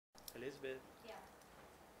Elizabeth, Yeah.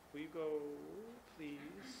 will you go,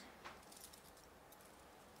 please?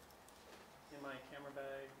 In my camera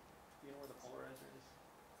bag, you know where the polarizer is?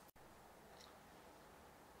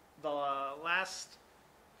 The last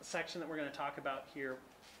section that we're going to talk about here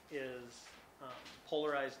is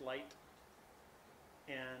polarized light.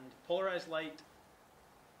 And polarized light,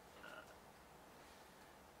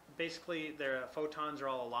 basically their photons are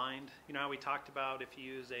all aligned. You know how we talked about if you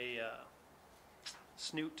use a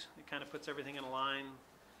snoot, it kind of puts everything in a line.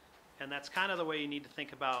 And that's kind of the way you need to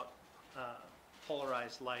think about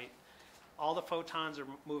polarized light. All the photons are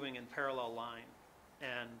moving in parallel line.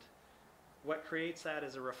 And what creates that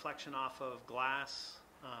is a reflection off of glass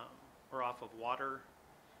or off of water.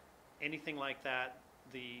 Anything like that,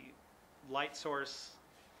 the light source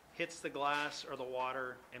hits the glass or the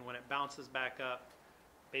water, and when it bounces back up,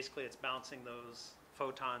 basically it's bouncing those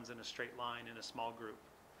photons in a straight line in a small group.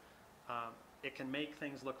 It can make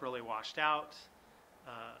things look really washed out.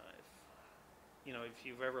 If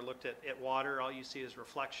you've ever looked at water, all you see is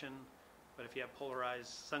reflection. But if you have polarized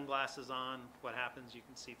sunglasses on, what happens? You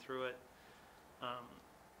can see through it.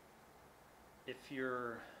 If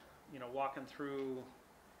you're, walking through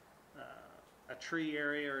a tree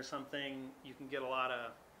area or something, you can get a lot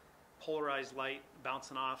of polarized light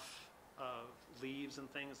bouncing off of leaves and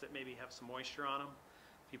things that maybe have some moisture on them.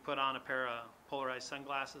 If you put on a pair of polarized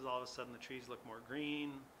sunglasses, all of a sudden the trees look more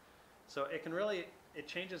green. So it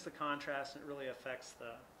changes the contrast, and it really affects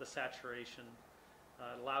the saturation.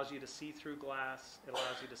 It allows you to see through glass. It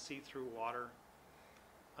allows you to see through water.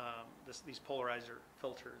 These polarizer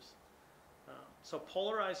filters. So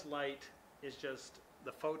polarized light is just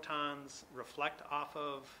the photons reflect off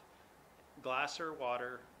of glass or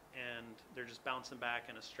water, and they're just bouncing back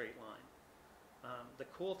in a straight line. The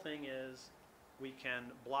cool thing is we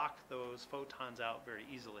can block those photons out very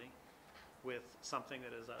easily with something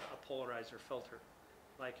that is a polarizer filter,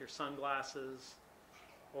 like your sunglasses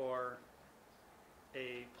or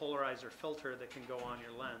a polarizer filter that can go on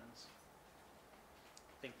your lens.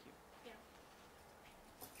 Thank you.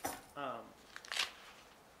 Yeah.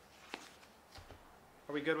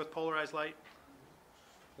 Are we good with polarized light?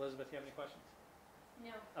 Elizabeth, you have any questions?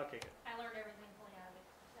 No. Okay, good. I learned everything pulling out of it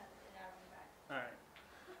back.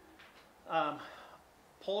 All right.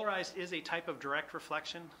 Polarized is a type of direct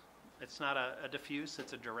reflection. It's not a diffuse,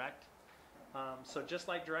 it's a direct. So just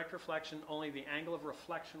like direct reflection, only the angle of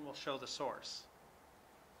reflection will show the source.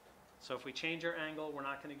 So if we change our angle, we're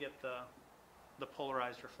not going to get the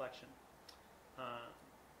polarized reflection.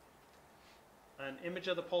 An image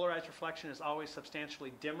of the polarized reflection is always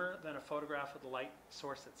substantially dimmer than a photograph of the light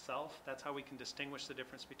source itself. That's how we can distinguish the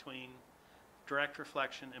difference between direct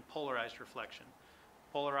reflection and polarized reflection.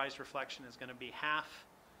 Polarized reflection is going to be half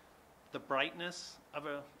the brightness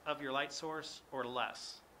of your light source or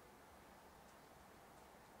less.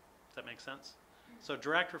 Does that make sense? So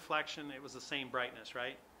direct reflection, it was the same brightness,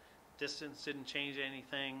 right? Distance didn't change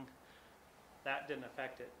anything. That didn't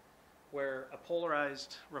affect it. Where a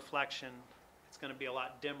polarized reflection, it's going to be a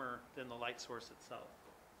lot dimmer than the light source itself.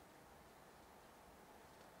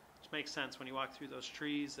 Which makes sense. When you walk through those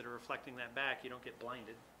trees that are reflecting that back, you don't get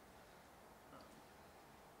blinded.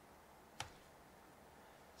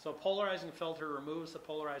 So a polarizing filter removes the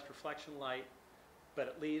polarized reflection light, but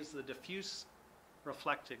it leaves the diffuse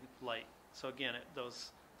reflected light. So again,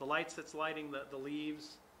 the lights that's lighting the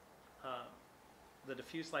leaves, the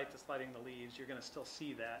diffuse light that's lighting the leaves, you're going to still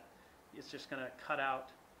see that. It's just going to cut out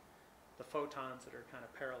the photons that are kind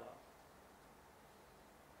of parallel.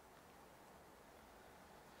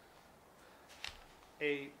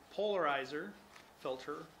 A polarizer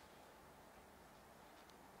filter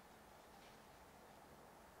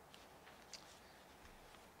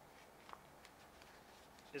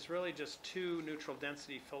is really just two neutral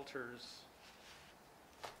density filters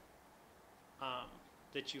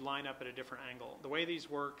that you line up at a different angle. The way these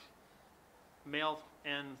work, male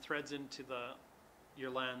end threads into your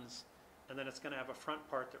lens, and then it's going to have a front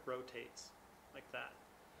part that rotates like that.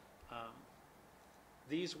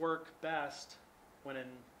 These work best when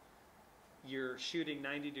you're shooting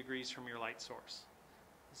 90 degrees from your light source.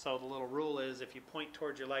 So the little rule is if you point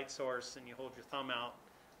towards your light source and you hold your thumb out,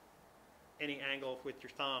 any angle with your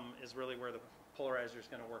thumb is really where the polarizer is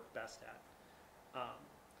going to work best at.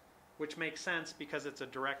 Which makes sense because it's a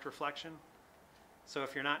direct reflection. So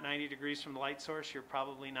if you're not 90 degrees from the light source, you're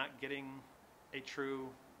probably not getting a true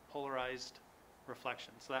polarized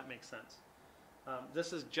reflection. So that makes sense.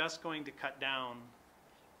 This is just going to cut down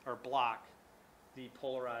or block the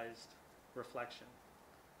polarized reflection.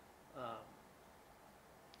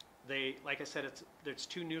 Like I said, there's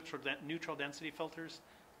two neutral density filters.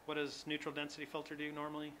 What does neutral density filter do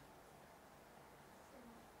normally?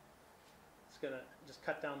 going to just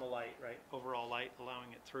cut down the light, right? Overall light,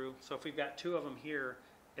 allowing it through. So if we've got two of them here,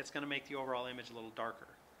 it's going to make the overall image a little darker.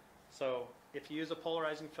 So if you use a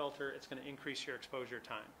polarizing filter, it's going to increase your exposure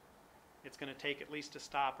time. It's going to take at least a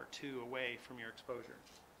stop or two away from your exposure.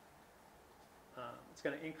 It's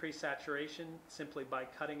going to increase saturation simply by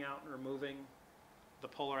cutting out and removing the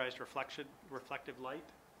polarized reflective light.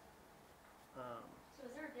 So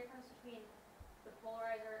is there a difference between the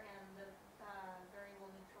polarizer and the variable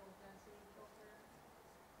neutral density filter?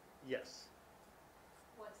 Yes.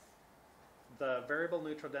 What's The variable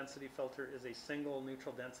neutral density filter is a single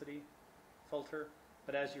neutral density filter,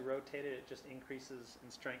 but as you rotate it, it just increases in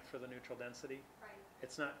strength for the neutral density. right?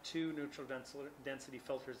 It's not two neutral density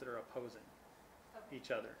filters that are opposing Okay.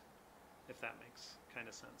 each other, if that makes kind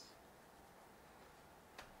of sense.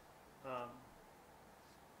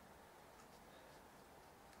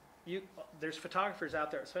 There's photographers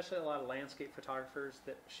out there, especially a lot of landscape photographers,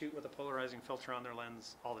 that shoot with a polarizing filter on their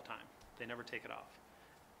lens all the time. They never take it off.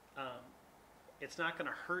 It's not going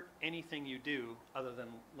to hurt anything you do other than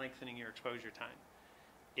lengthening your exposure time.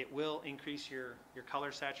 It will increase your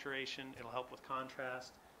color saturation. It'll help with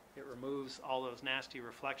contrast. It removes all those nasty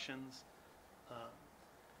reflections.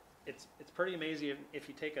 It's pretty amazing if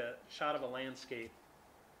you take a shot of a landscape,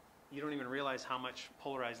 you don't even realize how much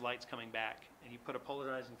polarized light's coming back, and you put a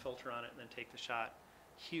polarizing filter on it and then take the shot.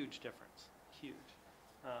 Huge difference, huge.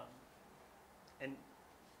 And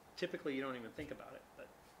typically you don't even think about it, but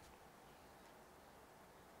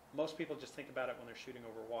most people just think about it when they're shooting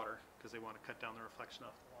over water because they want to cut down the reflection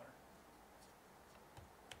off the water.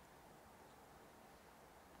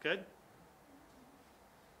 Good?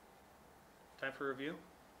 Time for review?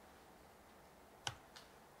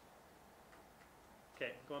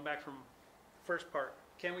 Okay, going back from first part.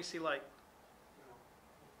 Can we see light?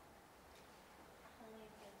 Only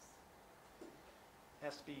if it's It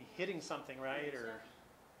has to be hitting something, right?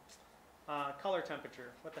 Or color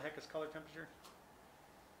temperature. What the heck is color temperature?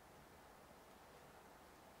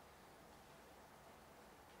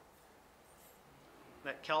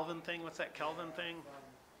 That Kelvin thing? What's that Kelvin thing?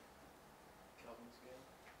 Kelvin scale.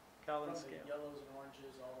 Kelvin From scale. the yellows and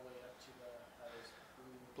oranges all the way up to the highest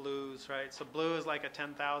blue. Blues, right? So blue is like a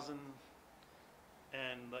 10,000,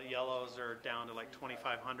 and the yellows are down to like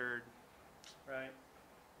 2,500, right?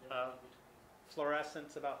 Yeah, in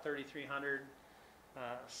Fluorescence about 3,300.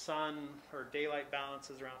 Sun or daylight balance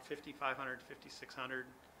is around 5,500 to 5,600.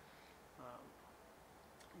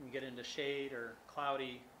 You can get into shade or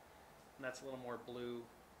cloudy, and that's a little more blue.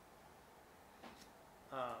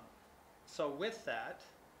 So with that,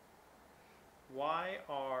 why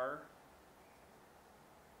are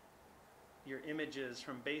your images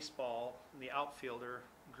from baseball, the outfielder,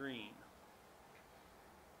 green?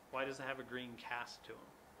 Why does it have a green cast to them?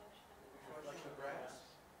 Like the grass.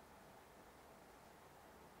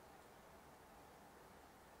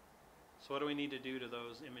 So what do we need to do to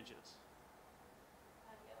those images?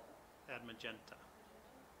 Add magenta.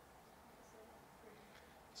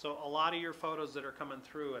 So a lot of your photos that are coming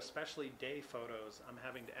through, especially day photos, I'm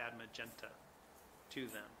having to add magenta to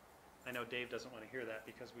them. I know Dave doesn't want to hear that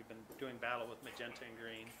because we've been doing battle with magenta and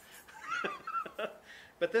green.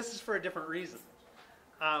 But this is for a different reason.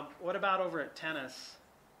 What about over at tennis,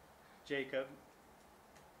 Jacob,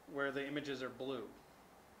 where the images are blue?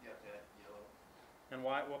 Yep, that yellow. And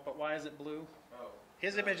why? But why is it blue? Oh.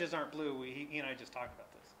 His images aren't blue. He and I just talked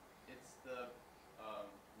about this. It's the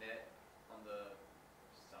net on the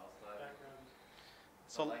south side. Background.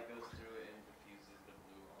 So the light goes through it and diffuses the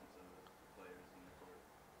blue onto the players in the court.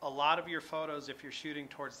 a lot of your photos, if you're shooting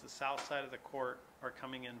towards the south side of the court, are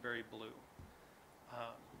coming in very blue.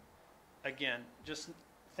 Again, just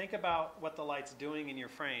think about what the light's doing in your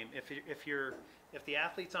frame. If the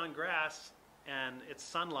athlete's on grass and it's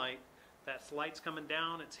sunlight, that light's coming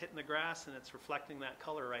down, it's hitting the grass, and it's reflecting that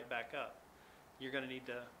color right back up. You're going to need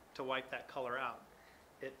to wipe that color out.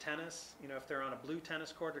 At tennis, if they're on a blue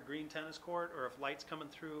tennis court or green tennis court, or if light's coming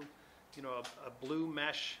through, a blue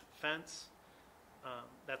mesh fence,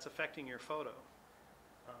 that's affecting your photo.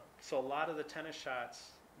 So a lot of the tennis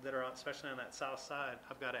shots that are on, especially on that south side,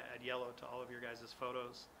 I've got to add yellow to all of your guys'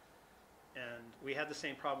 photos. And we had the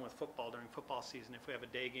same problem with football during football season. If we have a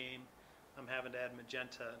day game, I'm having to add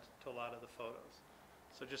magenta to a lot of the photos.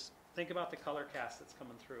 So just think about the color cast that's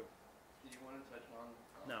coming through. Did you want to touch on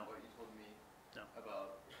No. what you told me No.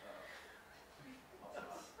 about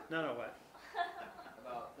No, what?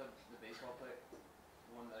 about the baseball play,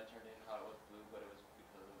 the one that I turned in, how it was blue, but it was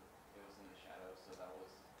because it was in the shadow, so that was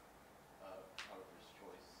photographer's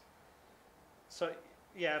choice. So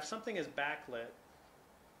yeah, if something is backlit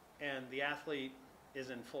and the athlete is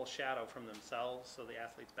in full shadow from themselves, so the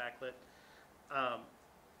athlete's backlit,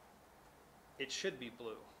 it should be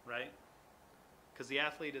blue, right? Because the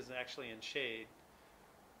athlete is actually in shade.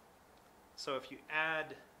 So if you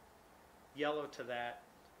add yellow to that,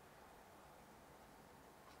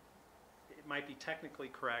 it might be technically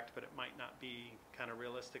correct, but it might not be kind of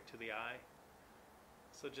realistic to the eye.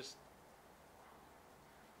 So just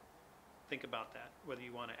think about that, whether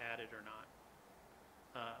you want to add it or not.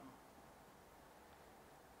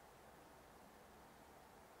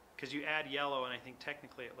 Because you add yellow, and I think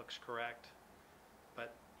technically it looks correct,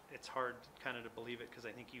 but it's hard kind of to believe it because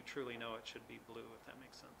I think you truly know it should be blue, if that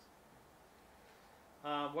makes sense.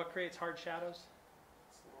 What creates hard shadows?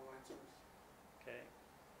 Small light source. Okay.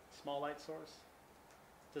 Small light source.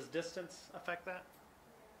 Does distance affect that?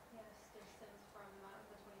 Yes, distance from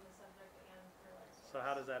between the subject and your light source. So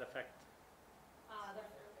how does that affect? The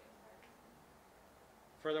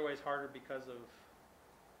Further away is harder because of,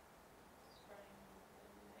 spreading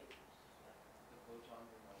the light. The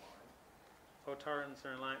photons in the line. photons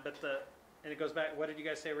are in line, but and it goes back, what did you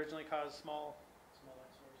guys say originally caused small, Small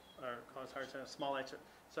light source. or caused hard shadows? Small light source.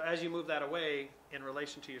 So as you move that away, in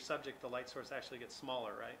relation to your subject, the light source actually gets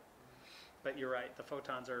smaller, right? But you're right, the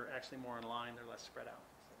photons are actually more in line, they're less spread out.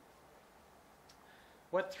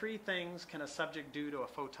 What three things can a subject do to a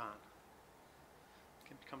photon?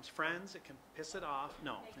 It becomes friends, it can piss it off,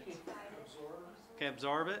 no. Make it excited. Absorb. It can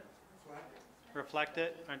absorb it, Reflect. reflect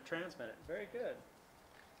it, and transmit it. Very good.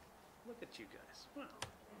 Look at you guys. Wow.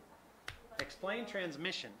 Explain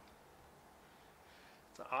transmission.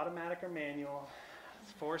 It's an automatic or manual.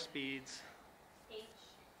 It's 4 speeds. H.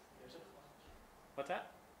 There's a clutch. What's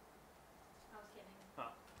that? I was kidding.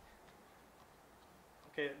 Oh.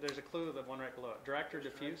 Okay, there's a clue, the one right below it. Direct or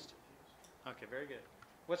There's diffused? direct Okay, very good.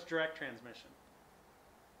 What's direct transmission?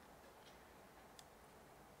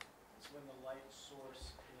 It's when the light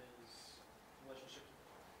source is relationship to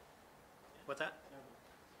What's that?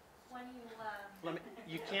 When you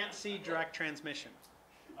You can't see direct transmission,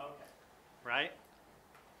 Okay. right?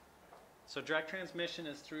 So direct transmission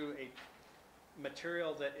is through a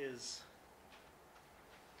material that is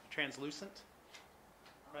translucent,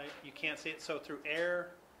 right? You can't see it. So through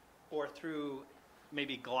air or through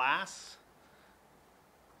maybe glass,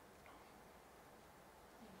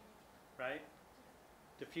 right?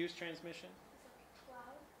 Diffuse transmission, It's a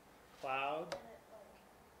cloud, cloud, and it like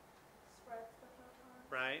spreads the photons.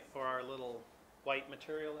 right? Or our little white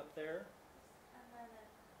material up there, And then it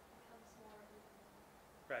becomes more visible.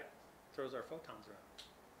 right? Throws our photons around.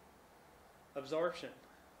 Absorption.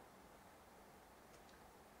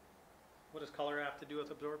 What does color have to do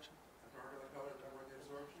with absorption? The darker the color, the more the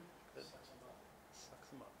absorption. Good. Sucks them up. Sucks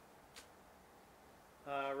them up.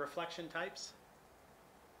 Reflection types.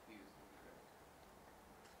 Fused and direct.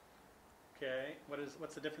 Okay.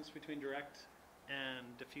 What's the difference between direct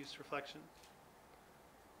and diffuse reflection?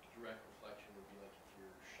 Direct reflection would be like if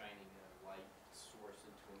you're shining a light source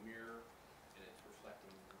into a mirror and it's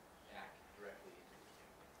reflecting back directly into the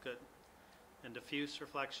camera. Good. And diffuse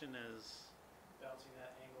reflection is, Bouncing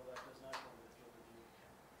that angle that does not go into the field of view.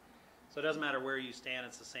 so it doesn't matter where you stand,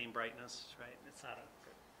 it's the same brightness, right? It's not a,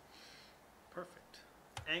 good. Perfect.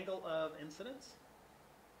 Angle of incidence?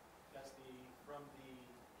 That's from the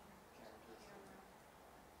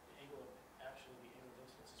angle of, actually the angle of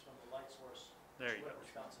incidence is from the light source. There you to go.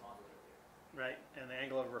 whatever's bouncing off of it. Right. And the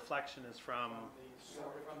angle of reflection is from,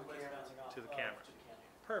 From the light bouncing off to the camera. To the camera.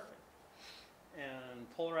 perfect. And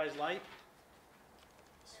polarized light?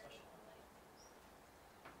 Special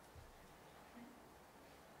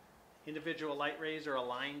Individual light rays are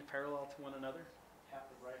aligned parallel to one another? half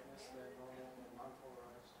the brightness than normal and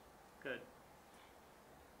non-polarized. Good.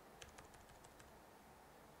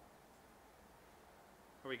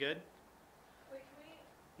 Are we good? Wait, can we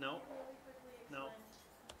No? really quickly explain No.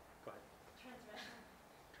 Go ahead. transmission?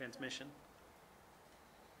 Transmission.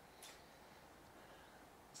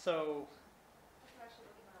 So, I'm actually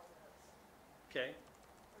looking at all notes okay,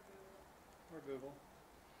 or Google. or Google.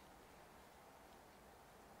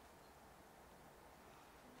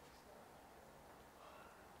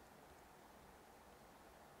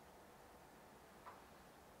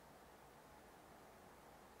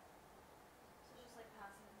 So it's just like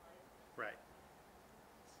passing light. Right.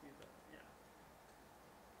 See the, yeah.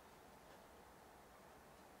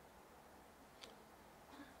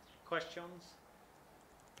 Questions?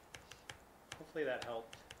 Hopefully that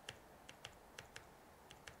helped.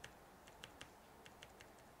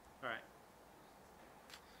 All right.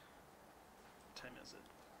 What time is it?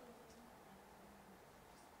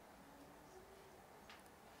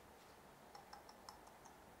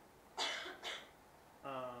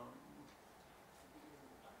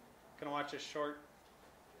 Gonna watch a short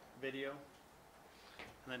video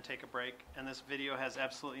and then take a break. And this video has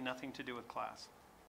absolutely nothing to do with class.